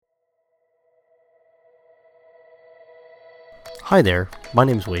Hi there, my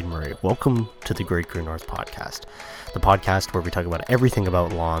name is Wade Murray. Welcome to the Great Green North Podcast, the podcast where we talk about everything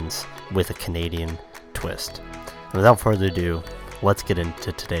about lawns with a Canadian twist. And without further ado, let's get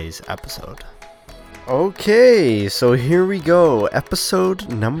into today's episode. Okay, so here we go, episode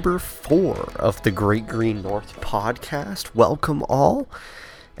number 4 of the Great Green North Podcast. Welcome all.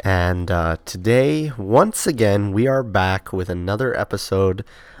 And today, once again, we are back with another episode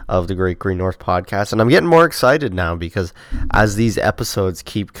of the Great Green North Podcast. And I'm getting more excited now because as these episodes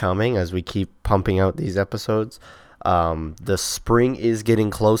keep coming, as we keep pumping out these episodes, the spring is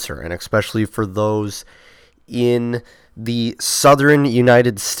getting closer. And especially for those in the southern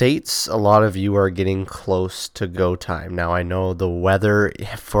United States, a lot of you are getting close to go time. Now, I know the weather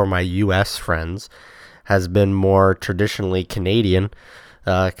for my U.S. friends has been more traditionally Canadian,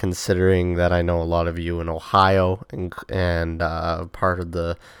 considering that I know a lot of you in Ohio and part of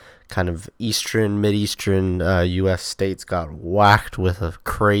the kind of eastern, mid-eastern U.S. states got whacked with a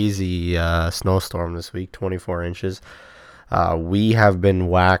crazy snowstorm this week, 24 inches. We have been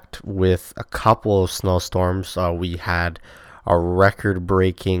whacked with a couple of snowstorms. We had a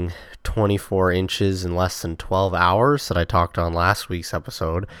record-breaking 24 inches in less than 12 hours that I talked on last week's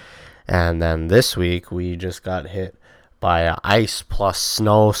episode. And then this week, we just got hit by an ice plus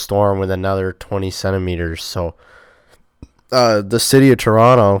snowstorm with another 20 centimeters. So the city of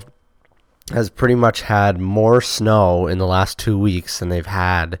Toronto has pretty much had more snow in the last 2 weeks than they've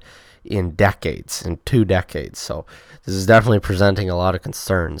had in 2 decades. So this is definitely presenting a lot of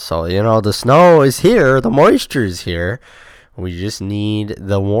concerns. So, the snow is here, the moisture is here. We just need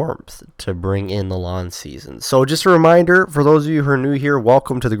the warmth to bring in the lawn season. So just a reminder, for those of you who are new here,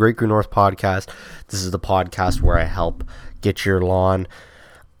 welcome to the Great Green North Podcast. This is the podcast where I help get your lawn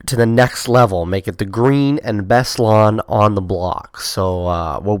to the next level, make it the green and best lawn on the block.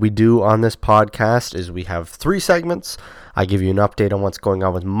 So what we do on this podcast is we have 3 segments. I give you an update on what's going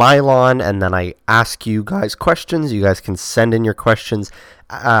on with my lawn, and then I ask you guys questions. You guys can send in your questions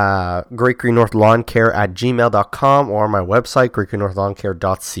Great Green North Lawn Care at gmail.com or my website,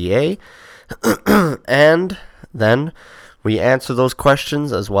 greatgreennorthlawncare.ca. And then we answer those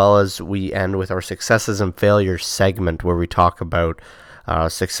questions, as well as we end with our successes and failures segment, where we talk about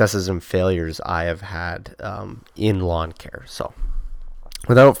successes and failures I have had in lawn care. So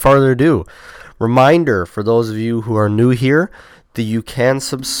without further ado, reminder for those of you who are new here that you can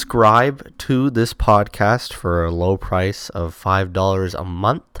subscribe to this podcast for a low price of $5 a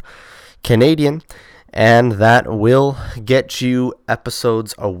month Canadian, and that will get you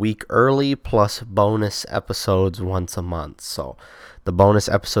episodes a week early plus bonus episodes once a month. So the bonus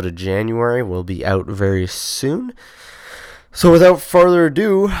episode of January will be out very soon. So without further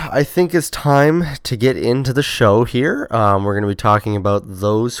ado, I think it's time to get into the show here. We're going to be talking about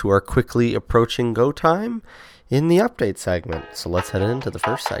those who are quickly approaching go time in the update segment. So let's head into the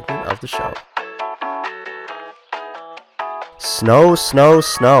first segment of the show. Snow, snow,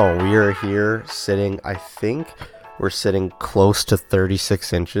 snow. We are here sitting, I think we're sitting close to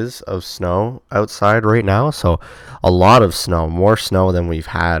 36 inches of snow outside right now. So a lot of snow, more snow than we've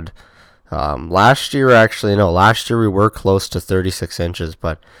had. Last year we were close to 36 inches,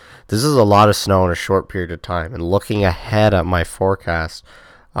 but this is a lot of snow in a short period of time. And looking ahead at my forecast,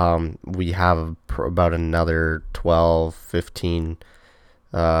 we have about another 12, 15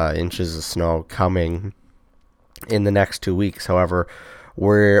 inches of snow coming in the next 2 weeks. However,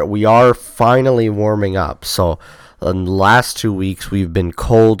 we are finally warming up. So in the last 2 weeks, we've been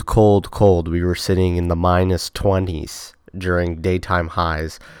cold. We were sitting in the minus 20s during daytime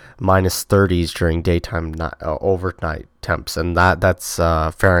highs, minus 30s during daytime overnight temps, and that's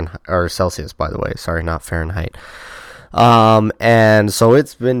Fahrenheit or Celsius, by the way. Sorry, not Fahrenheit. And so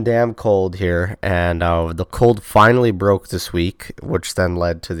it's been damn cold here, and the cold finally broke this week, which then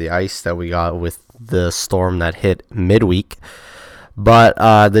led to the ice that we got with the storm that hit midweek. But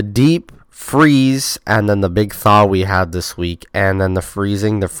the deep freeze and then the big thaw we had this week, and then the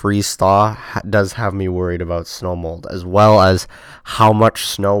freeze thaw does have me worried about snow mold, as well as how much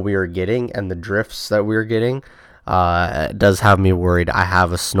snow we are getting and the drifts that we're getting. It does have me worried. I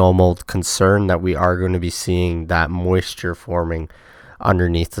have a snow mold concern that we are going to be seeing that moisture forming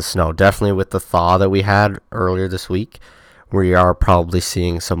underneath the snow. Definitely with the thaw that we had earlier this week, we are probably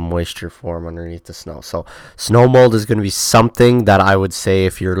seeing some moisture form underneath the snow. So snow mold is going to be something that I would say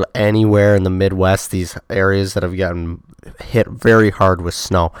if you're anywhere in the Midwest, these areas that have gotten hit very hard with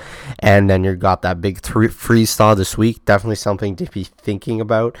snow, and then you've got that big freeze thaw this week, definitely something to be thinking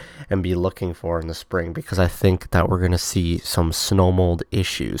about and be looking for in the spring, because I think that we're going to see some snow mold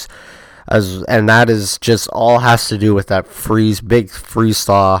issues. And that is just all has to do with that big freeze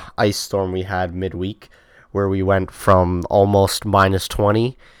thaw ice storm we had midweek, where we went from almost minus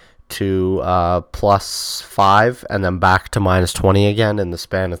 20 to plus 5 and then back to minus 20 again in the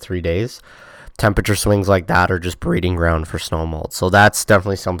span of 3 days. Temperature swings like that are just breeding ground for snow mold. So that's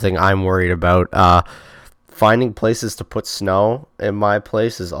definitely something I'm worried about. Finding places to put snow in my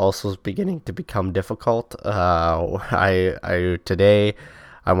place is also beginning to become difficult. Today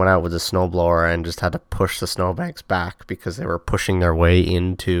I went out with a snowblower and just had to push the snowbanks back because they were pushing their way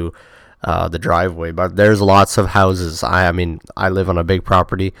into the driveway. But there's lots of houses. I mean, I live on a big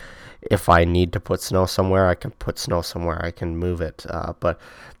property. If I need to put snow somewhere, I can put snow somewhere. I can move it. But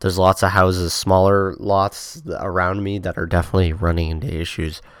there's lots of houses, smaller lots around me that are definitely running into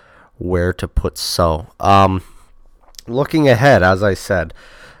issues where to put snow. Looking ahead, as I said,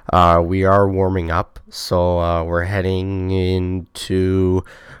 we are warming up. So we're heading into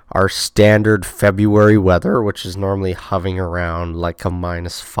our standard February weather, which is normally hovering around like a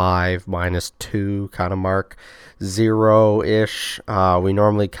 -5, -2 kind of mark, 0-ish. We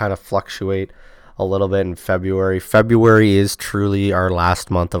normally kind of fluctuate a little bit in February. February is truly our last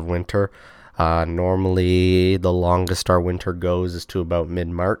month of winter. Normally, the longest our winter goes is to about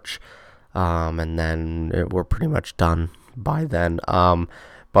mid-March, and then we're pretty much done by then.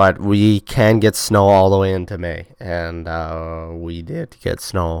 But we can get snow all the way into May, and we did get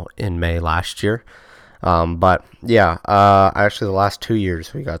snow in May last year. But yeah, actually the last 2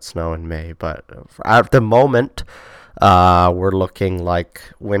 years we got snow in May. But at the moment, we're looking like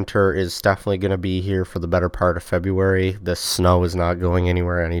winter is definitely going to be here for the better part of February. The snow is not going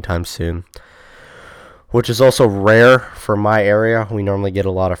anywhere anytime soon, which is also rare for my area. We normally get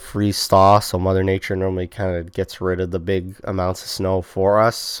a lot of freeze thaw, so Mother Nature normally kind of gets rid of the big amounts of snow for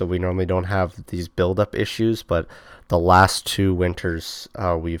us, so we normally don't have these buildup issues. But the last 2 winters,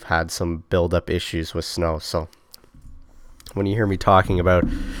 we've had some buildup issues with snow. So when you hear me talking about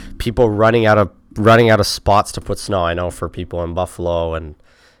people running out of spots to put snow, I know for people in Buffalo and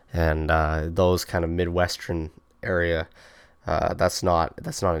those kind of Midwestern area, that's not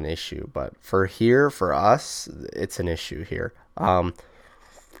an issue. But for us, it's an issue here.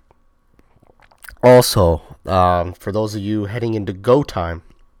 Also, for those of you heading into go time,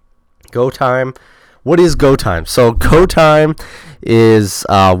 what is go time? So go time is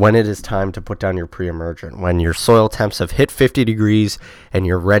when it is time to put down your pre-emergent, when your soil temps have hit 50 degrees and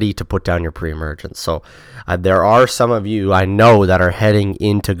you're ready to put down your pre-emergent. So there are some of you I know that are heading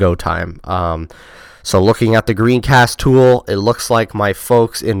into go time. So looking at the Greencast tool, it looks like my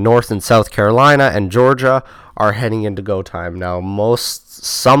folks in North and South Carolina and Georgia are heading into go time. Now,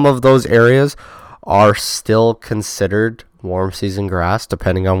 some of those areas are still considered warm season grass,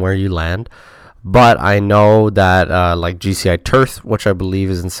 depending on where you land. But I know that like GCI Turf, which I believe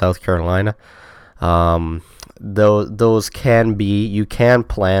is in South Carolina, those you can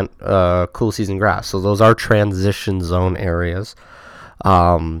plant cool season grass. So those are transition zone areas.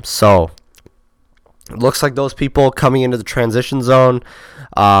 So it looks like those people coming into the transition zone,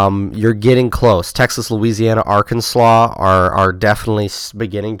 you're getting close. Texas, Louisiana, Arkansas are definitely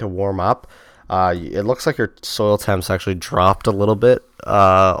beginning to warm up. It looks like your soil temps actually dropped a little bit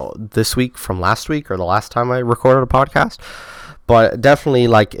this week from last week or the last time I recorded a podcast. But definitely,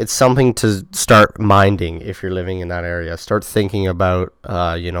 like, it's something to start minding if you're living in that area. Start thinking about,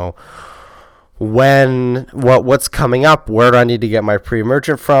 what's coming up, where do I need to get my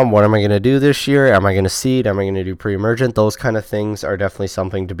pre-emergent from, what am I going to do this year, am I going to seed, am I going to do pre-emergent? Those kind of things are definitely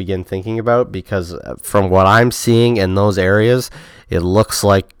something to begin thinking about, because from what I'm seeing in those areas, it looks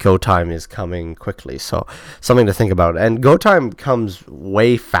like go time is coming quickly. So something to think about. And go time comes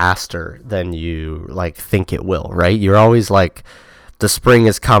way faster than you think it will, right? You're always like, the spring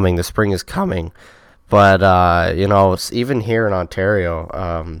is coming, but even here in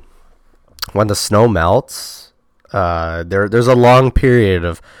Ontario, when the snow melts, there's a long period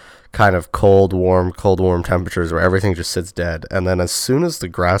of kind of cold, warm temperatures where everything just sits dead. And then as soon as the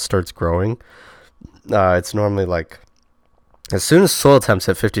grass starts growing, it's normally like, as soon as soil temps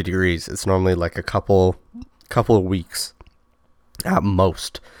hit 50 degrees, it's normally like a couple of weeks at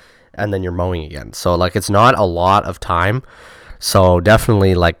most. And then you're mowing again. So it's not a lot of time. So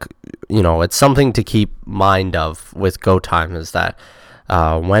definitely it's something to keep mind of with go time, is that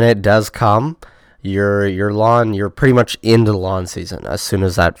when it does come, your lawn, you're pretty much into the lawn season. As soon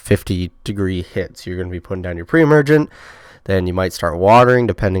as that 50 degree hits, you're going to be putting down your pre-emergent. Then you might start watering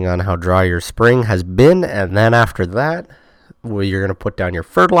depending on how dry your spring has been. And then after that, you're going to put down your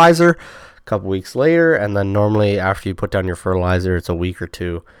fertilizer a couple weeks later. And then normally after you put down your fertilizer, it's a week or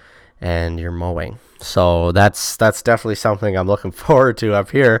two and you're mowing. So that's definitely something I'm looking forward to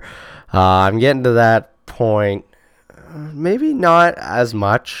up here. I'm getting to that point. maybe not as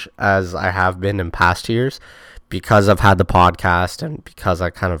much as I have been in past years because I've had the podcast and because I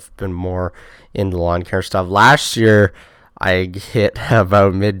kind of been more into lawn care stuff. Last year, I hit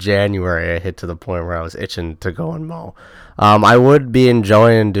about mid-January. I hit to the point where I was itching to go and mow. I would be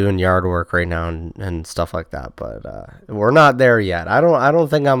enjoying doing yard work right now and stuff like that, but we're not there yet. I don't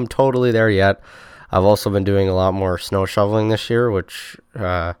think I'm totally there yet. I've also been doing a lot more snow shoveling this year, which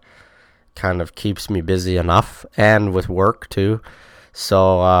kind of keeps me busy enough, and with work too.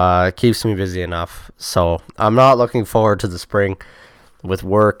 So it keeps me busy enough. So I'm not looking forward to the spring with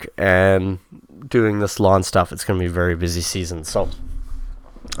work and doing this lawn stuff. It's going to be a very busy season. So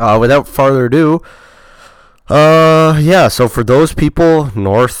without further ado, so for those people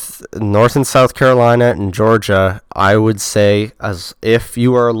north and South Carolina and Georgia, I would say, as if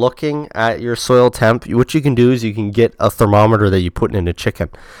you are looking at your soil temp, what you can do is you can get a thermometer that you put in a chicken,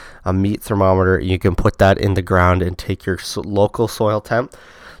 a meat thermometer. You can put that in the ground and take your local soil temp.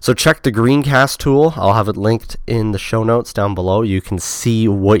 So check the Greencast tool. I'll have it linked in the show notes down below. You can see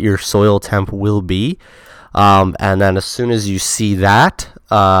what your soil temp will be. And then as soon as you see that,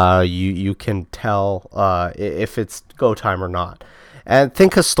 you can tell if it's go time or not. And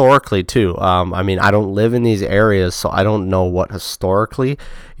think historically too. I don't live in these areas, so I don't know what historically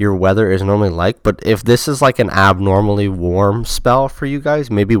your weather is normally like. But if this is like an abnormally warm spell for you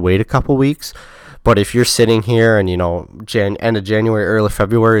guys, maybe wait a couple weeks. But if you're sitting here and, end of January, early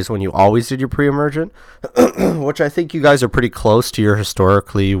February is when you always did your pre-emergent, which I think you guys are pretty close to your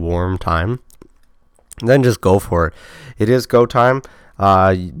historically warm time, then just go for it. It is go time.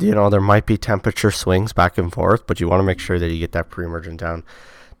 There might be temperature swings back and forth, but you want to make sure that you get that pre-emergent down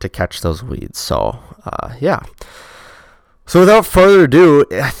to catch those weeds. So, So without further ado,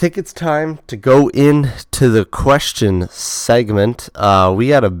 I think it's time to go into the question segment. We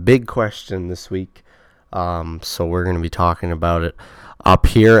had a big question this week, so we're going to be talking about it up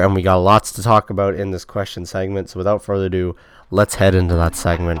here, and we got lots to talk about in this question segment. So without further ado, let's head into that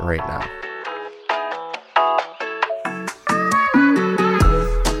segment right now.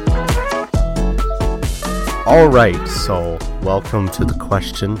 All right, so welcome to the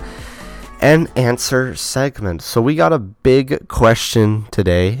question and answer segment. So we got a big question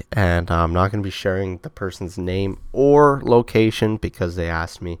today, and I'm not going to be sharing the person's name or location because they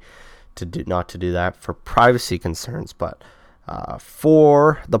asked me not to do that for privacy concerns. But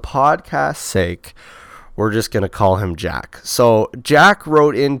for the podcast's sake, we're just going to call him Jack. So Jack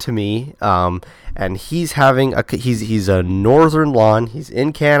wrote into me, and he's a northern lawn. He's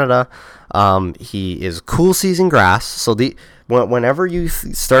in Canada. He is cool season grass. So whenever you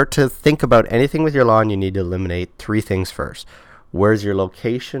start to think about anything with your lawn, you need to eliminate three things first. Where's your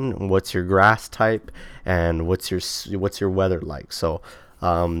location? What's your grass type? And what's your weather like? So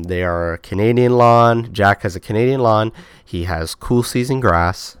they are a Canadian lawn. Jack has a Canadian lawn. He has cool season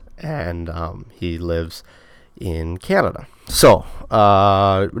grass, and he lives in Canada. So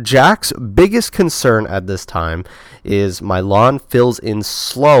Jack's biggest concern at this time is my lawn fills in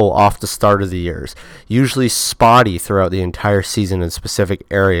slow off the start of the years, usually spotty throughout the entire season in specific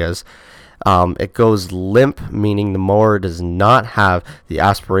areas. It goes limp, meaning the mower does not have the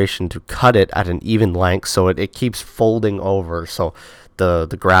aspiration to cut it at an even length, so it keeps folding over. So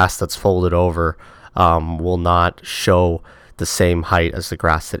the grass that's folded over will not show the same height as the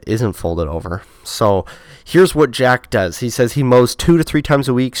grass that isn't folded over. So here's what Jack does. He says he mows 2 to 3 times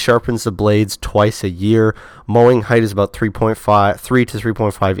a week, sharpens the blades twice a year. Mowing height is about 3 to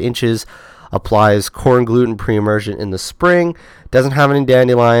 3.5 inches. Applies corn gluten pre-emergent in the spring. Doesn't have any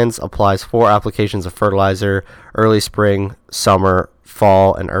dandelions. Applies 4 applications of fertilizer early spring, summer,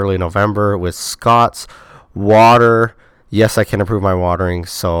 fall, and early November with Scott's. Water. Yes, I can improve my watering,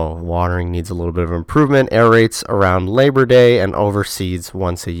 so watering needs a little bit of improvement. Aerates around Labor Day and overseeds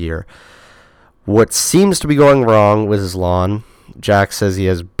once a year. What seems to be going wrong with his lawn, Jack says he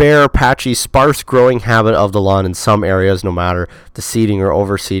has bare, patchy, sparse growing habit of the lawn in some areas, no matter the seeding or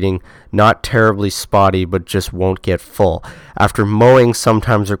overseeding. Not terribly spotty, but just won't get full. After mowing,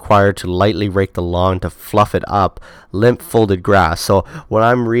 sometimes required to lightly rake the lawn to fluff it up. Limp folded grass. So what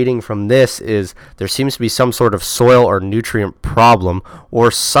I'm reading from this is there seems to be some sort of soil or nutrient problem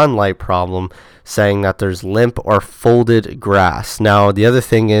or sunlight problem, saying that there's limp or folded grass. Now, the other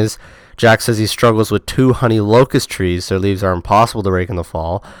thing is, Jack says he struggles with 2 honey locust trees. Their leaves are impossible to rake in the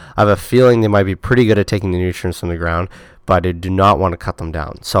fall. I have a feeling they might be pretty good at taking the nutrients from the ground, but I do not want to cut them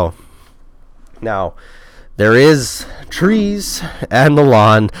down. So now, there is trees and the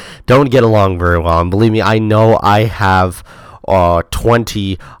lawn don't get along very well. And believe me, I know I have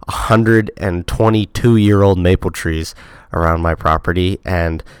 122-year-old maple trees around my property,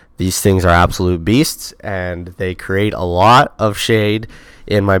 and These things are absolute beasts, and they create a lot of shade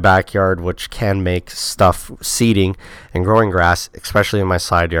in my backyard, which can make stuff seeding and growing grass, especially in my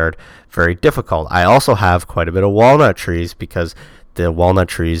side yard, very difficult. I also have quite a bit of walnut trees because the walnut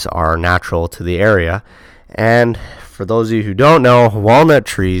trees are natural to the area. And for those of you who don't know, walnut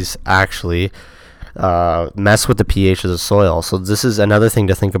trees actually mess with the pH of the soil. So this is another thing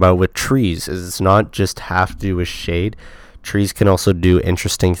to think about with trees, is it's not just have to do with shade. Trees can also do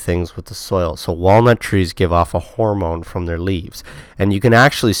interesting things with the soil. So walnut trees give off a hormone from their leaves, and you can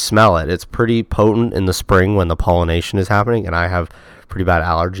actually smell it. It's pretty potent in the spring when the pollination is happening, and I have pretty bad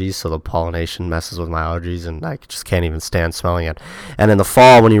allergies, so the pollination messes with my allergies, and I just can't even stand smelling it. And in the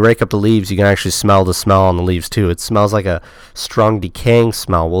fall, when you rake up the leaves, you can actually smell the smell on the leaves too. It smells like a strong decaying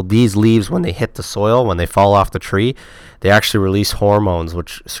smell. Well, these leaves, when they hit the soil, when they fall off the tree, they actually release hormones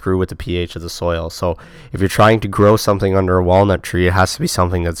which screw with the pH of the soil. So if you're trying to grow something under a walnut tree, it has to be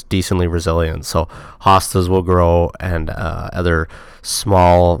something that's decently resilient. So hostas will grow, and other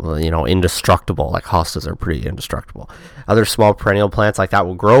small, indestructible, like hostas are pretty indestructible. Other small perennial plants like that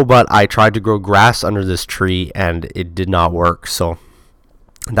will grow, but I tried to grow grass under this tree and it did not work. So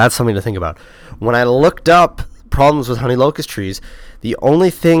that's something to think about. When I looked up problems with honey locust trees, the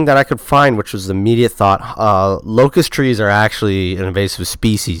only thing that I could find, which was the immediate thought, locust trees are actually an invasive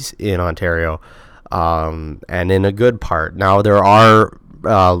species in Ontario, and in a good part. Now, there are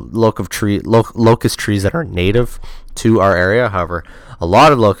locust trees that are native to our area. However, a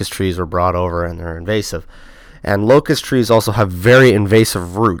lot of locust trees were brought over and they're invasive. And locust trees also have very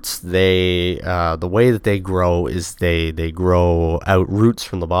invasive roots. They, the way that they grow is they grow out roots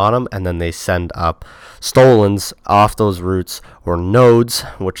from the bottom, and then they send up stolons off those roots, or nodes,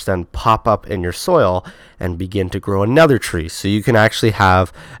 which then pop up in your soil and begin to grow another tree. So you can actually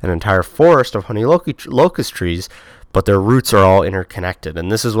have an entire forest of honey locust trees, but their roots are all interconnected. And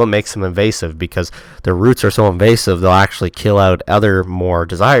this is what makes them invasive, because their roots are so invasive, they'll actually kill out other more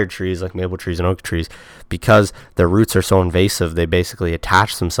desired trees like maple trees and oak trees. Because their roots are so invasive, they basically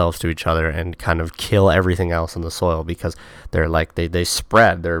attach themselves to each other and kind of kill everything else in the soil, because they're like, they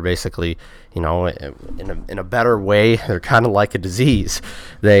spread. They're basically, in a better way, they're kind of like a disease.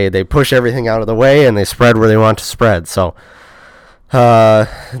 They push everything out of the way and they spread where they want to spread. So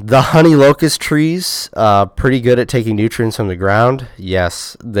the honey locust trees, pretty good at taking nutrients from the ground.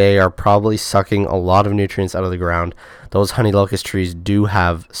 Yes, they are probably sucking a lot of nutrients out of the ground. Those honey locust trees do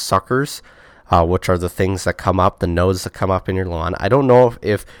have suckers, which are the things that come up, the nodes that come up in your lawn. I don't know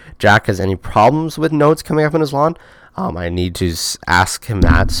if Jack has any problems with nodes coming up in his lawn. I need to ask him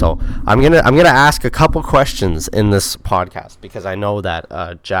that. So I'm gonna ask a couple questions in this podcast, because I know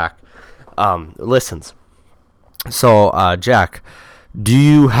that Jack listens. So Jack, do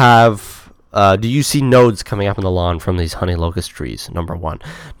you see nodes coming up in the lawn from these honey locust trees? Number one.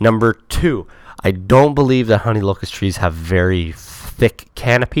 Number two, I don't believe that honey locust trees have very thick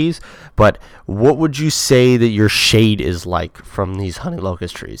canopies, but what would you say that your shade is like from these honey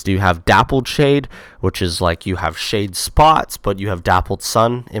locust trees? Do you have dappled shade, which is like you have shade spots, but you have dappled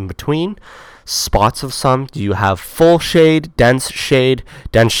sun in between? Spots of sun? Do you have full shade, dense shade?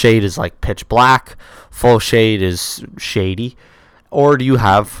 Dense shade is like pitch black. Full shade is shady. Or do you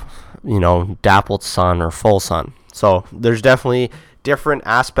have, dappled sun or full sun? So there's definitely different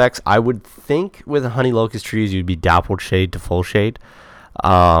aspects. I would think with honey locust trees, you'd be dappled shade to full shade.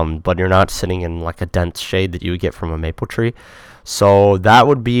 But you're not sitting in like a dense shade that you would get from a maple tree. So that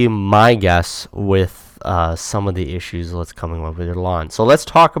would be my guess with some of the issues that's coming up with your lawn. So let's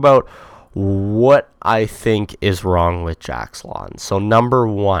talk about what I think is wrong with Jack's lawn. So number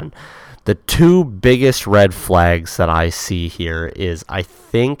one, the two biggest red flags that I see here is, I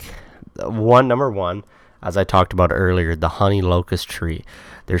think, number one, as I talked about earlier, the honey locust tree.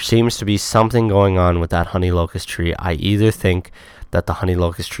 There seems to be something going on with that honey locust tree. I either think that the honey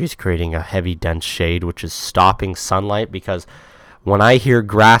locust tree is creating a heavy, dense shade, which is stopping sunlight, because when I hear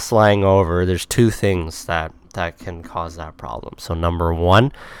grass lying over, there's two things that can cause that problem. So number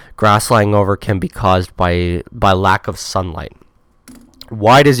one, grass lying over can be caused by lack of sunlight.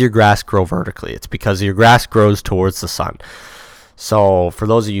 Why does your grass grow vertically? It's because your grass grows towards the sun. So for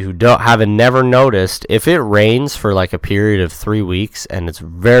those of you who haven't never noticed, if it rains for like a period of 3 weeks and it's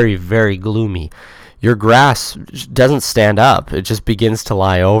very, very gloomy, your grass doesn't stand up. It just begins to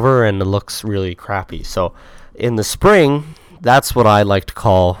lie over and it looks really crappy. So in the spring, that's what I like to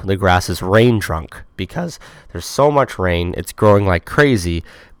call the grass is rain drunk, because there's so much rain, it's growing like crazy,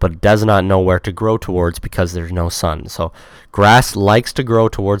 but it does not know where to grow towards because there's no sun. So grass likes to grow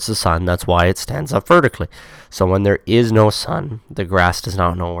towards the sun. That's why it stands up vertically. So when there is no sun, the grass does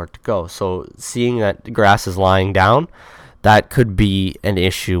not know where to go. So seeing that the grass is lying down, that could be an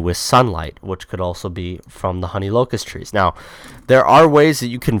issue with sunlight, which could also be from the honey locust trees. Now, there are ways that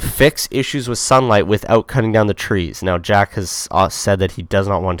you can fix issues with sunlight without cutting down the trees. Now, Jack has said that he does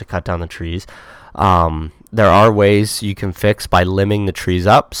not want to cut down the trees. There are ways you can fix by limbing the trees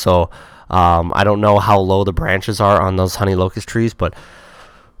up. So I don't know how low the branches are on those honey locust trees, but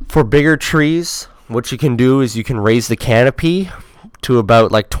for bigger trees, what you can do is you can raise the canopy to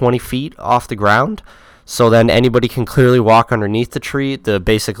about like 20 feet off the ground. So then anybody can clearly walk underneath the tree.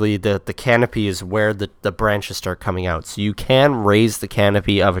 Basically the canopy is where the branches start coming out. So you can raise the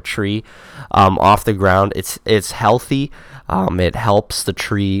canopy of a tree off the ground. It's healthy. It helps the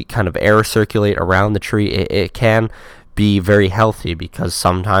tree kind of air circulate around the tree. It can be very healthy, because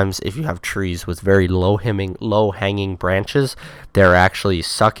sometimes if you have trees with very low hanging branches, they're actually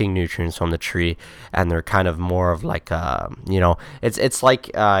sucking nutrients from the tree, and they're kind of more of like it's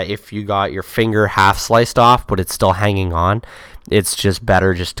like if you got your finger half sliced off but it's still hanging on. It's just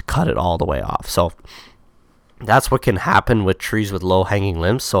better just to cut it all the way off. So that's what can happen with trees with low hanging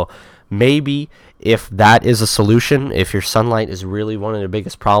limbs. So maybe if that is a solution, if your sunlight is really one of the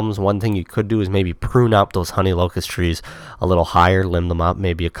biggest problems, one thing you could do is maybe prune up those honey locust trees a little higher, limb them up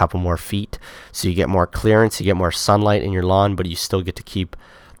maybe a couple more feet, so you get more clearance, you get more sunlight in your lawn, but you still get to keep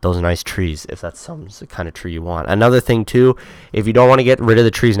those nice trees, if that's the kind of tree you want. Another thing too, if you don't want to get rid of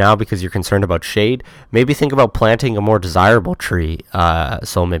the trees now because you're concerned about shade, maybe think about planting a more desirable tree.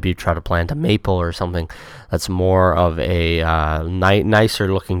 So maybe you try to plant a maple or something that's more of a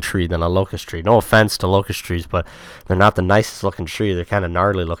nicer looking tree than a locust tree. No offense to locust trees, but they're not the nicest looking tree. They're kind of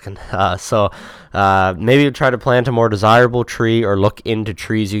gnarly looking. So maybe you try to plant a more desirable tree, or look into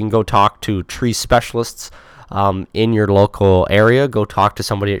trees. You can go talk to tree specialists in your local area. Go talk to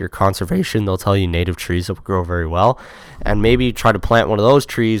somebody at your conservation. They'll tell you native trees that will grow very well, and maybe try to plant one of those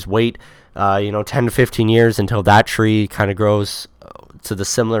trees. Wait 10 to 15 years until that tree kind of grows to the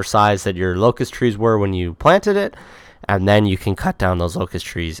similar size that your locust trees were when you planted it, and then you can cut down those locust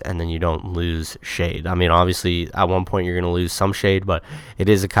trees, and then you don't lose shade. I mean, obviously at one point you're going to lose some shade, but it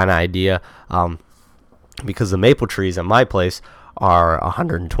is a kind of idea, because the maple trees at my place are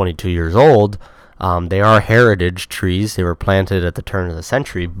 122 years old. They are heritage trees. They were planted at the turn of the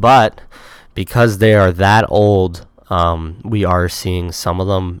century, but because they are that old, we are seeing some of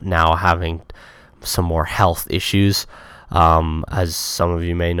them now having some more health issues. As some of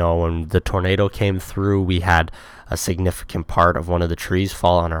you may know, when the tornado came through, we had a significant part of one of the trees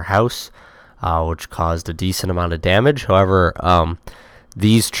fall on our house, which caused a decent amount of damage. However,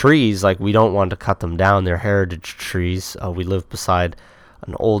 these trees, we don't want to cut them down. They're heritage trees. We live beside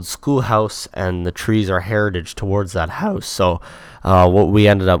an old schoolhouse, and the trees are heritage towards that house. So what we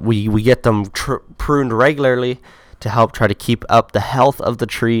ended up, we get them pruned regularly to help try to keep up the health of the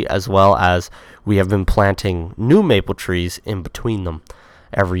tree, as well as we have been planting new maple trees in between them.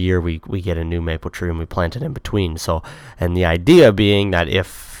 Every year we get a new maple tree and we plant it in between. So, and the idea being that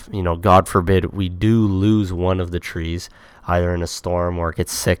if, God forbid, we do lose one of the trees, either in a storm or it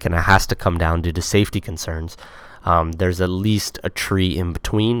gets sick and it has to come down due to safety concerns, there's at least a tree in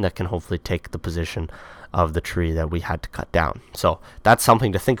between that can hopefully take the position of the tree that we had to cut down. So that's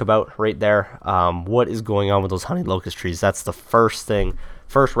something to think about right there. What is going on with those honey locust trees? That's the first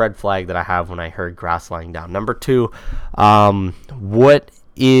red flag that I have when I heard grass lying down. Number two, how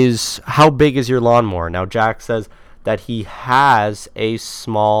big is your lawnmower? Now, Jack says that he has a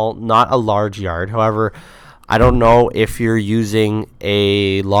small, not a large yard. However, I don't know if you're using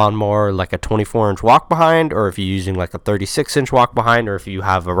a lawnmower like a 24-inch walk behind, or if you're using like a 36-inch walk behind, or if you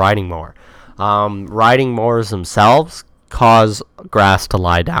have a riding mower. Riding mowers themselves cause grass to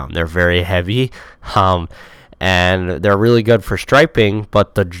lie down. They're very heavy, and they're really good for striping,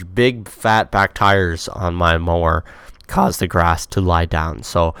 but the big fat back tires on my mower cause the grass to lie down.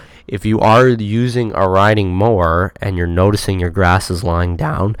 So if you are using a riding mower and you're noticing your grass is lying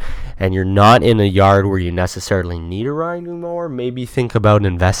down, and you're not in a yard where you necessarily need a riding mower, maybe think about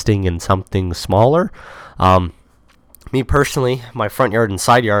investing in something smaller. Me personally, my front yard and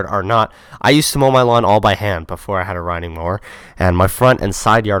side yard are not. I used to mow my lawn all by hand before I had a riding mower, and my front and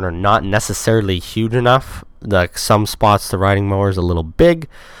side yard are not necessarily huge enough. Like some spots, the riding mower is a little big.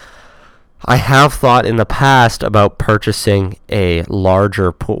 I have thought in the past about purchasing a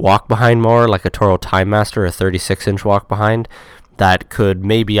larger walk-behind mower, like a Toro Time Master, a 36-inch walk-behind, that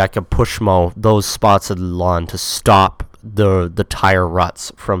I could push mow those spots of the lawn to stop the tire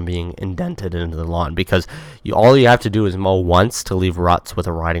ruts from being indented into the lawn, because all you have to do is mow once to leave ruts with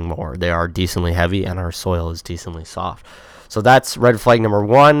a riding mower. They are decently heavy, and our soil is decently soft. So that's red flag number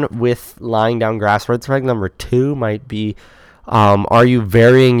one with lying down grass. Red flag number two might be Are you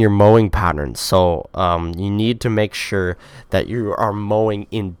varying your mowing patterns? So you need to make sure that you are mowing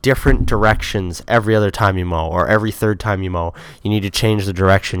in different directions every other time you mow, or every third time you mow. You need to change the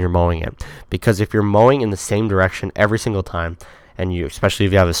direction you're mowing in, because if you're mowing in the same direction every single time, and especially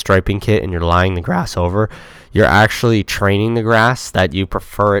if you have a striping kit and you're lying the grass over, you're actually training the grass that you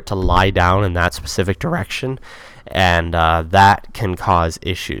prefer it to lie down in that specific direction, and that can cause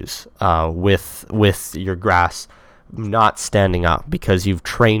issues with your grass not standing up, because you've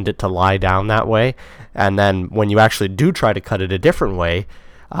trained it to lie down that way. And then when you actually do try to cut it a different way,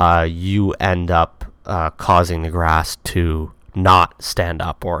 you end up causing the grass to not stand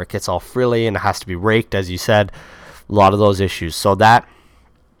up, or it gets all frilly and it has to be raked, as you said. A lot of those issues. So that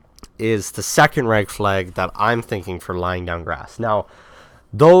is the second red flag that I'm thinking for lying down grass. Now,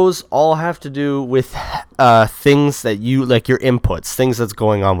 those all have to do with things that you like, your inputs, things that's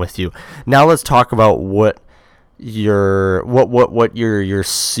going on with you. Now let's talk about what you're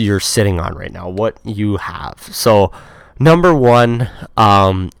sitting on right now, what you have. So number one,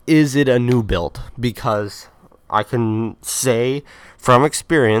 is it a new build? Because I can say from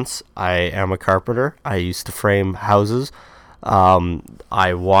experience, I am a carpenter. I used to frame houses.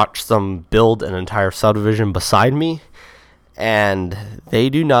 I watched them build an entire subdivision beside me, and they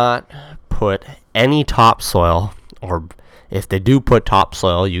do not put any topsoil, or if they do put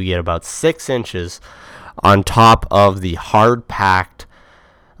topsoil, you get about 6 inches on top of the hard packed,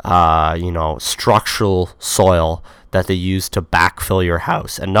 structural soil that they use to backfill your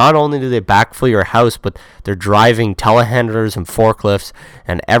house. And not only do they backfill your house, but they're driving telehandlers and forklifts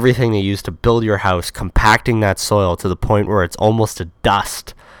and everything they use to build your house, compacting that soil to the point where it's almost a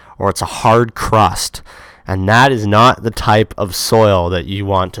dust, or it's a hard crust. And that is not the type of soil that you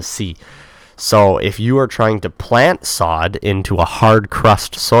want to see. So if you are trying to plant sod into a hard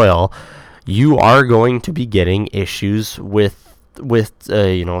crust soil, you are going to be getting issues with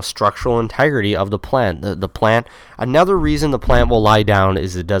structural integrity of the plant. The plant, another reason the plant will lie down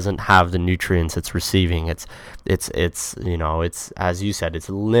is it doesn't have the nutrients it's receiving. It's as you said, it's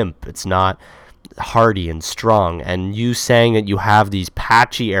limp. It's not hardy and strong. And you saying that you have these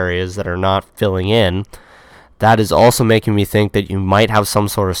patchy areas that are not filling in, that is also making me think that you might have some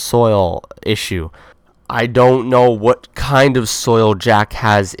sort of soil issue. I don't know what kind of soil Jack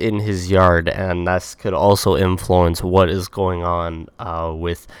has in his yard, and this could also influence what is going on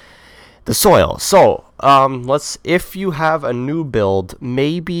with the soil. So, if you have a new build,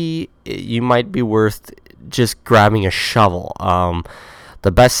 maybe you might be worth just grabbing a shovel.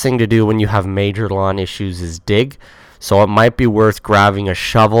 The best thing to do when you have major lawn issues is dig. So it might be worth grabbing a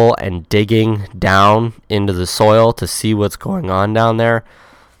shovel and digging down into the soil to see what's going on down there.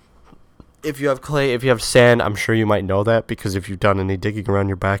 If you have clay, if you have sand, I'm sure you might know that, because if you've done any digging around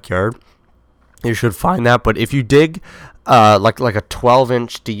your backyard, you should find that. But if you dig like a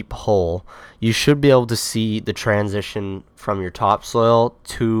 12-inch deep hole, you should be able to see the transition from your topsoil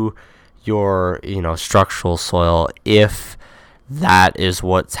to your structural soil, if that is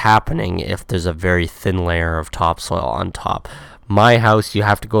what's happening, if there's a very thin layer of topsoil on top. My house, you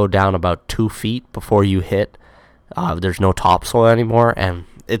have to go down about 2 feet before you hit there's no topsoil anymore, and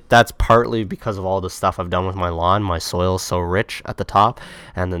that's partly because of all the stuff I've done with my lawn. My soil is so rich at the top,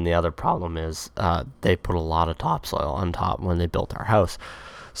 and then the other problem is they put a lot of topsoil on top when they built our house.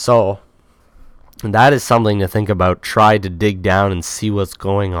 So that is something to think about. Try to dig down and see what's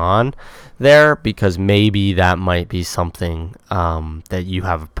going on there, because maybe that might be something that you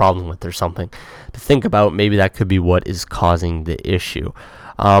have a problem with, or something to think about. Maybe that could be what is causing the issue.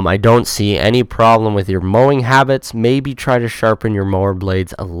 I don't see any problem with your mowing habits. Maybe try to sharpen your mower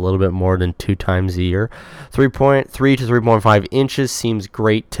blades a little bit more than 2 times a year. 3.3 to 3.5 inches seems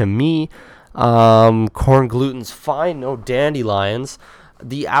great to me. Corn gluten's fine, no dandelions.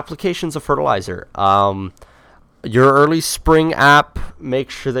 The applications of fertilizer. Your early spring app,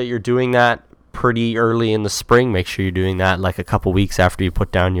 make sure that you're doing that pretty early in the spring. Make sure you're doing that like a couple weeks after you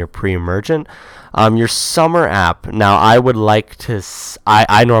put down your pre-emergent. Your summer app, now I would like to,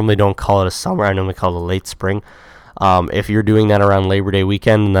 I normally don't call it a summer, I normally call it a late spring. If you're doing that around Labor Day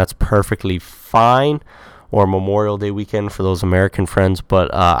weekend, then that's perfectly fine, or Memorial Day weekend for those American friends,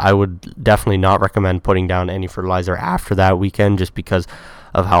 but I would definitely not recommend putting down any fertilizer after that weekend, just because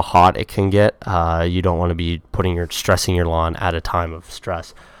of how hot it can get. You don't want to be stressing your lawn at a time of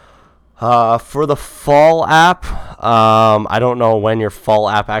stress. For the fall app, I don't know when your fall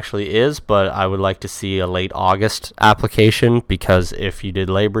app actually is, but I would like to see a late August application, because if you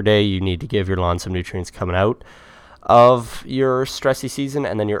did Labor Day, you need to give your lawn some nutrients coming out of your stressy season.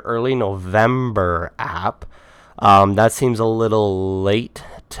 And then your early November app, that seems a little late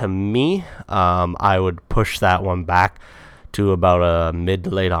to me. I would push that one back to about a mid to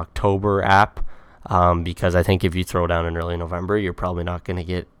late October app, because I think if you throw down in early November, you're probably not going to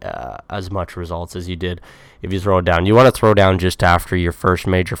get as much results as you did if you throw it down. You want to throw down just after your first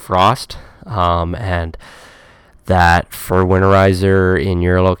major frost, and that for winterizer in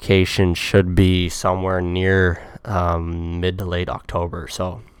your location should be somewhere near mid to late October.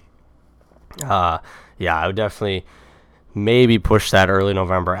 So I would definitely maybe push that early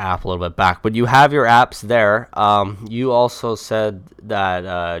November app a little bit back. But you have your apps there. You also said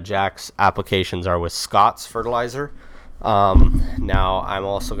that Jack's applications are with Scott's fertilizer. Now, I'm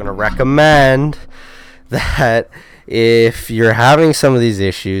also going to recommend that if you're having some of these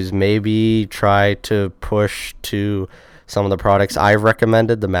issues, maybe try to push to some of the products I've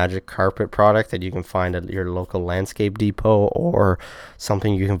recommended, the Magic Carpet product that you can find at your local landscape depot, or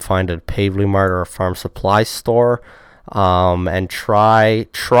something you can find at Pavely Mart or a farm supply store. And try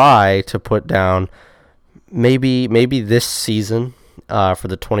to put down maybe this season, for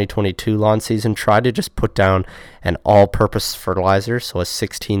the 2022 lawn season, try to just put down an all-purpose fertilizer, so a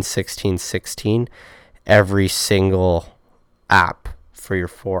 16-16-16 every single app for your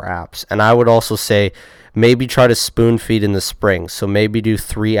 4 apps. And I would also say maybe try to spoon feed in the spring. So maybe do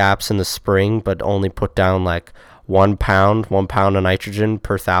 3 apps in the spring, but only put down like 1 pound of nitrogen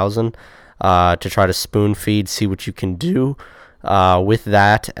per 1,000. To try to spoon feed, see what you can do with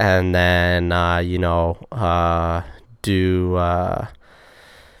that, and then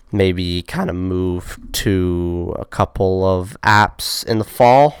maybe kind of move to a couple of apps in the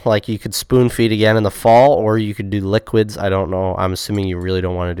fall. Like you could spoon feed again in the fall, or you could do liquids. I don't know. I'm assuming you really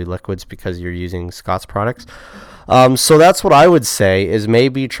don't want to do liquids because you're using Scott's products. So that's what I would say, is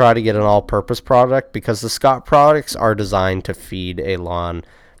maybe try to get an all-purpose product, because the Scott products are designed to feed a lawn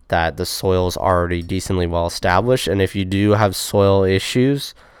that the soil is already decently well established. And if you do have soil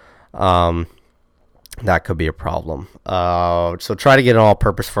issues, that could be a problem. So try to get an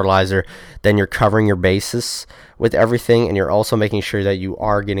all-purpose fertilizer. Then you're covering your bases with everything, and you're also making sure that you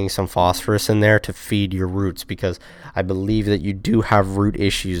are getting some phosphorus in there to feed your roots, because I believe that you do have root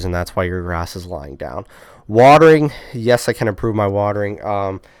issues, and that's why your grass is lying down. Watering, yes, I can improve my watering.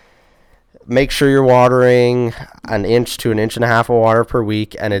 Make sure you're watering 1 inch to 1.5 inches of water per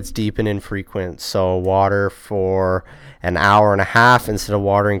week, and it's deep and infrequent. So water for an hour and a half instead of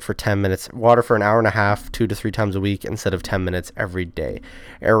watering for 10 minutes. Water for an hour and a half, 2 to 3 times a week instead of 10 minutes every day.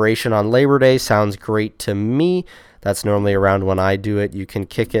 Aeration on Labor Day sounds great to me. That's normally around when I do it. You can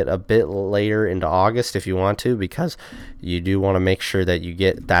kick it a bit later into August if you want to, because you do want to make sure that you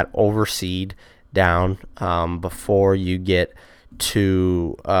get that overseed down before you get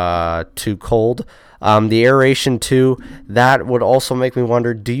too cold. The aeration too, that would also make me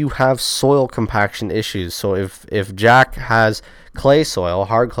wonder, do you have soil compaction issues? So if Jack has clay soil,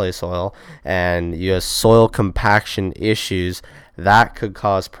 hard clay soil, and you have soil compaction issues, that could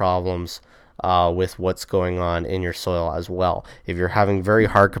cause problems with what's going on in your soil as well. If you're having very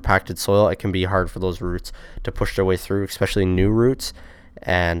hard compacted soil, it can be hard for those roots to push their way through, especially new roots,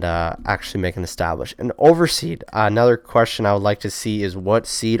 and actually make an establish. And overseed, another question I would like to see is, what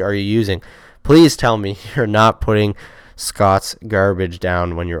seed are you using? Please tell me you're not putting Scott's garbage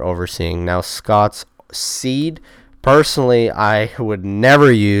down when you're overseeing. Now, Scott's seed, personally, I would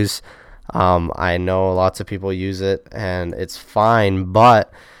never use. I know lots of people use it, and it's fine,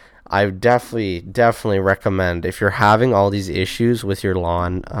 but I definitely recommend, if you're having all these issues with your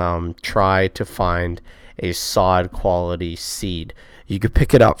lawn, try to find a sod quality seed. You could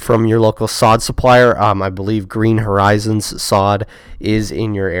pick it up from your local sod supplier. I believe Green Horizons sod is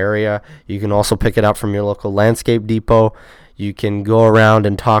in your area. You can also pick it up from your local landscape depot. You can go around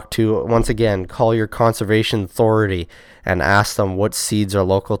and talk to, once again, call your conservation authority and ask them what seeds are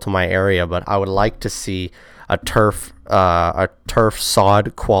local to my area. But I would like to see a turf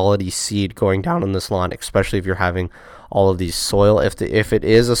sod quality seed going down on this lawn, especially if you're having all of these soil. If it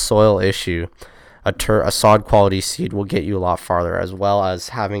is a soil issue, a sod quality seed will get you a lot farther, as well as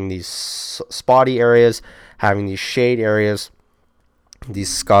having these spotty areas, having these shade areas.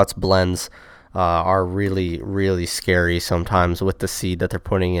 These Scott's blends are really, really scary sometimes with the seed that they're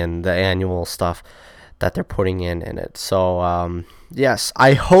putting in, the annual stuff that they're putting in it. So, yes,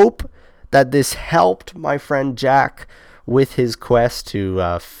 I hope that this helped my friend Jack with his quest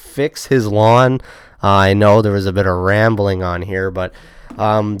to fix his lawn. I know there was a bit of rambling on here, but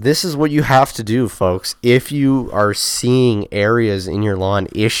this is what you have to do, folks. If you are seeing areas in your lawn,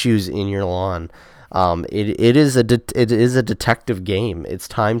 issues in your lawn, it is a detective game. It's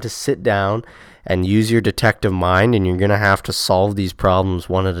time to sit down and use your detective mind, and you're going to have to solve these problems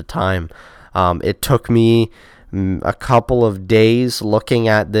one at a time. It took me a couple of days looking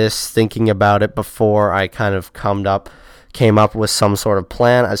at this, thinking about it before I kind of came up with some sort of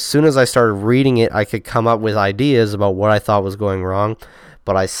plan. As soon as I started reading it, I could come up with ideas about what I thought was going wrong,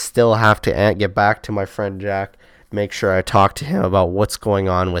 but I still have to get back to my friend Jack, make sure I talk to him about what's going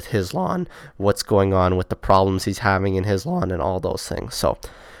on with his lawn, what's going on with the problems he's having in his lawn, and all those things. So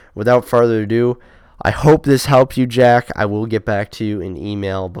without further ado, I hope this helped you, Jack. I will get back to you in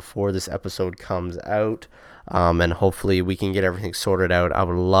email before this episode comes out, and hopefully we can get everything sorted out. I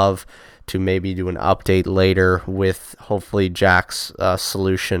would love to maybe do an update later with hopefully Jack's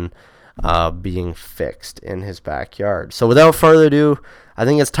solution being fixed in his backyard. So without further ado, I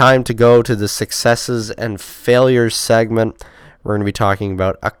think it's time to go to the successes and failures segment. We're going to be talking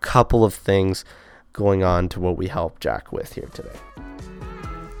about a couple of things going on to what we help Jack with here today.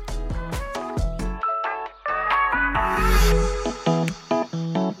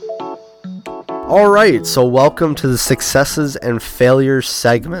 All right, so welcome to the successes and failures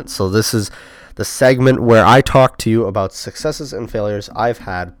segment. So this is the segment where I talk to you about successes and failures I've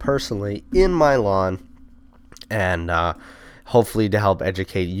had personally in my lawn, and hopefully to help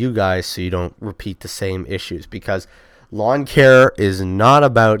educate you guys so you don't repeat the same issues, because lawn care is not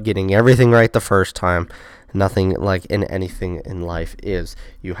about getting everything right the first time. Nothing like in anything in life is.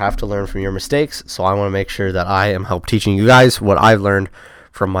 You have to learn from your mistakes, so I want to make sure that I am help teaching you guys what I've learned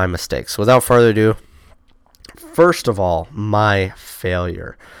from my mistakes. So without further ado, first of all, my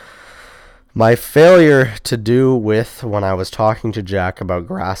failure. My failure to do with when I was talking to Jack about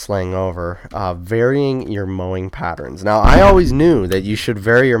grass laying over, varying your mowing patterns. Now, I always knew that you should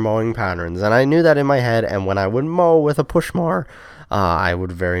vary your mowing patterns, and I knew that in my head, and when I would mow with a push mower, I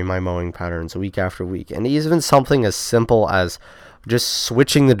would vary my mowing patterns week after week. And even something as simple as just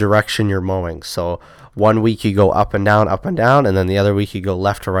switching the direction you're mowing. So one week you go up and down, and then the other week you go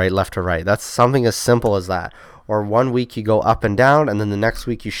left to right, left to right. That's something as simple as that. Or one week you go up and down, and then the next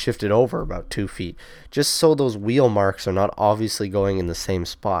week you shift it over about 2 feet. Just so those wheel marks are not obviously going in the same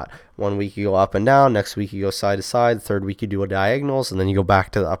spot. One week you go up and down, next week you go side to side, third week you do a diagonals, and then you go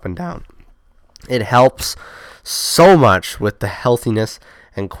back to the up and down. It helps so much with the healthiness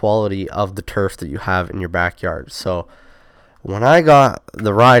and quality of the turf that you have in your backyard. So when I got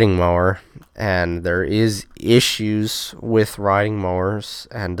the riding mower, and there is issues with riding mowers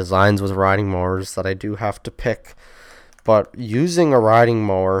and designs with riding mowers that I do have to pick, but using a riding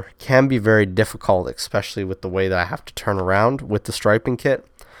mower can be very difficult, especially with the way that I have to turn around with the striping kit.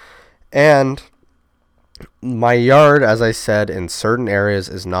 And my yard, as I said, in certain areas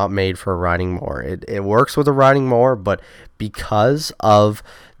is not made for a riding mower. It works with a riding mower, but because of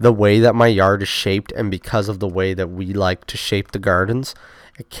the way that my yard is shaped and because of the way that we like to shape the gardens,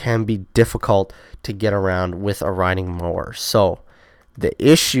 it can be difficult to get around with a riding mower. So the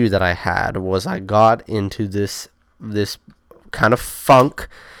issue that I had was I got into this kind of funk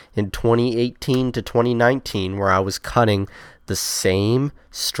in 2018 to 2019 where I was cutting the same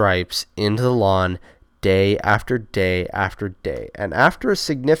stripes into the lawn day after day after day. And after a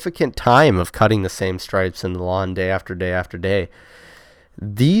significant time of cutting the same stripes in the lawn day after day after day,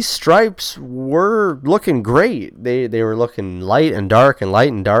 these stripes were looking great. They were looking light and dark,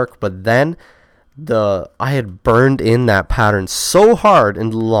 but then I had burned in that pattern so hard in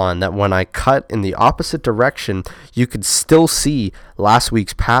the lawn that when I cut in the opposite direction, you could still see last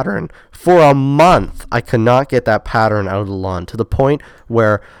week's pattern. For a month, I could not get that pattern out of the lawn, to the point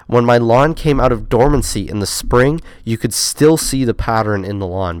where when my lawn came out of dormancy in the spring, you could still see the pattern in the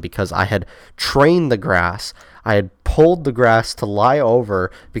lawn because I had trained the grass. I had pulled the grass to lie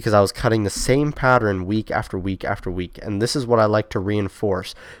over because I was cutting the same pattern week after week after week. And this is what I like to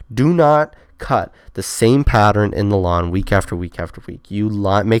reinforce. Do not cut the same pattern in the lawn week after week after week.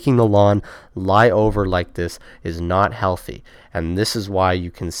 Making the lawn lie over like this is not healthy. And this is why you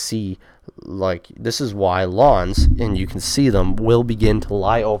can see, this is why lawns, and you can see them, will begin to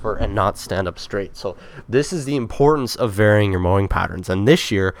lie over and not stand up straight. So this is the importance of varying your mowing patterns. And this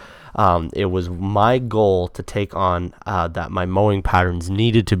year, it was my goal to take on that my mowing patterns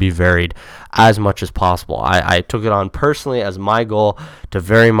needed to be varied as much as possible. I took it on personally as my goal to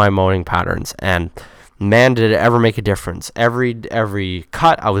vary my mowing patterns, and man, did it ever make a difference. Every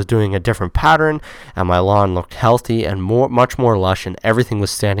cut, I was doing a different pattern, and my lawn looked healthy and much more lush, and everything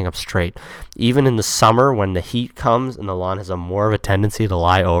was standing up straight. Even in the summer, when the heat comes and the lawn has more of a tendency to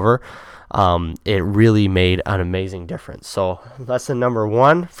lie over, it really made an amazing difference. So lesson number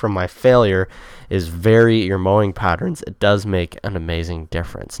 1 from my failure is vary your mowing patterns. It does make an amazing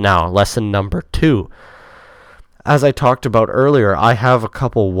difference. Now, lesson number 2. As I talked about earlier, I have a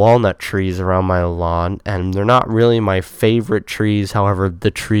couple walnut trees around my lawn, and they're not really my favorite trees. However,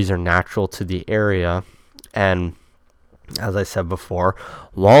 the trees are natural to the area. And as I said before,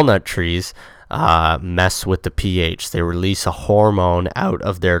 walnut trees mess with the pH. They release a hormone out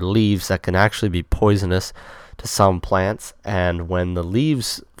of their leaves that can actually be poisonous to some plants, and when the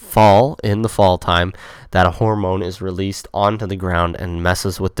leaves fall in the fall time, that hormone is released onto the ground and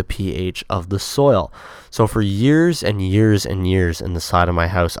messes with the pH of the soil. So for years and years and years in the side of my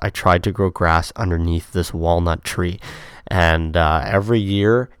house, I tried to grow grass underneath this walnut tree, and every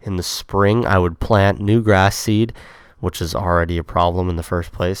year in the spring I would plant new grass seed, which is already a problem in the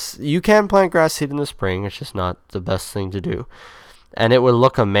first place. You can plant grass seed in the spring, it's just not the best thing to do, and it would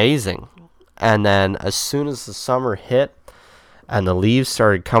look amazing. And then as soon as the summer hit and the leaves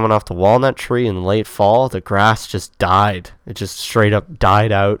started coming off the walnut tree in late fall, the grass just died. It just straight up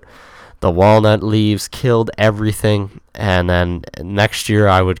died out. The walnut leaves killed everything. And then next year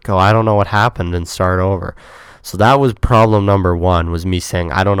I would go, I don't know what happened, and start over. So that was problem number one, was me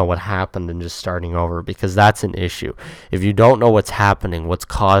saying, I don't know what happened, and just starting over, because that's an issue. If you don't know what's happening, what's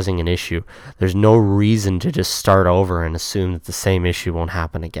causing an issue, there's no reason to just start over and assume that the same issue won't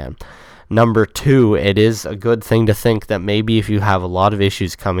happen again. Number two, it is a good thing to think that maybe if you have a lot of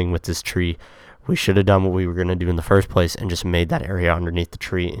issues coming with this tree, we should have done what we were going to do in the first place and just made that area underneath the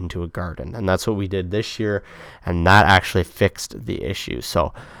tree into a garden. And that's what we did this year, and that actually fixed the issue.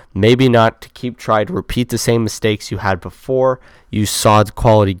 So maybe not to try to repeat the same mistakes you had before. Use sod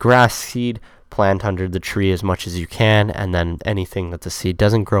quality grass seed, plant under the tree as much as you can, and then anything that the seed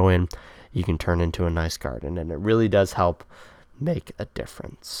doesn't grow in, you can turn into a nice garden. And it really does help make a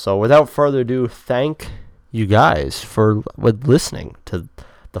difference. So without further ado, thank you guys for listening to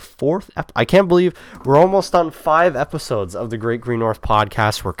the fourth I can't believe we're almost on 5 episodes of the Great Green North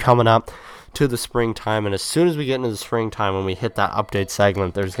podcast. We're coming up to the springtime, and as soon as we get into the springtime, when we hit that update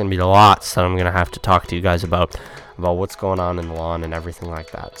segment, there's going to be lots that I'm going to have to talk to you guys about what's going on in the lawn and everything like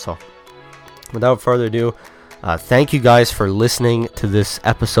that. So without further ado, thank you guys for listening to this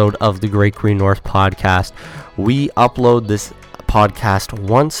episode of the Great Green North podcast. We upload this podcast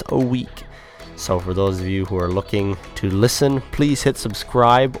once a week. So for those of you who are looking to listen, please hit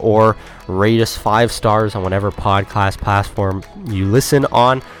subscribe or rate us 5 stars on whatever podcast platform you listen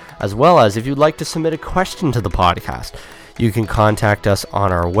on, as well as if you'd like to submit a question to the podcast, you can contact us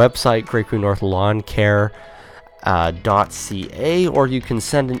on our website, Great Green North Lawn Care .ca, or you can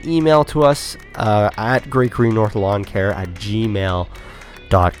send an email to us at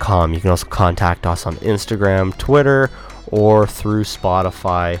greatgreennorthlawncare@gmail.com. You can also contact us on Instagram, Twitter, or through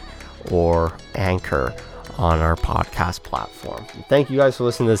Spotify or Anchor on our podcast platform. Thank you guys for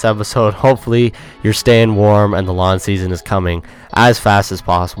listening to this episode. Hopefully you're staying warm and the lawn season is coming as fast as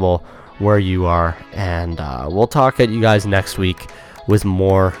possible where you are, and we'll talk at you guys next week with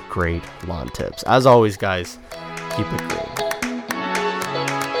more great lawn tips. As always, guys, keep it green.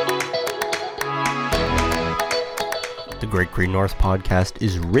 The Great Green North podcast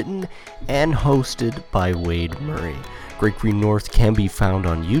is written and hosted by Wade Murray. Great Green North can be found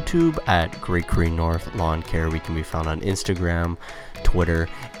on YouTube at Great Green North Lawn Care. We can be found on Instagram, Twitter,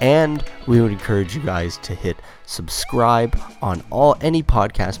 and we would encourage you guys to hit subscribe on any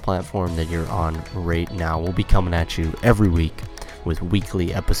podcast platform that you're on right now. We'll be coming at you every week with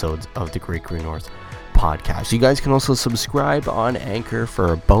weekly episodes of the Great Green North podcast. You guys can also subscribe on Anchor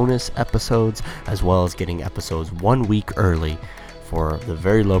for bonus episodes, as well as getting episodes 1 week early for the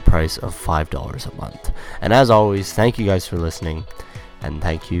very low price of $5 a month. And as always, thank you guys for listening, and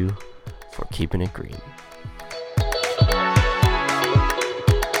thank you for keeping it green.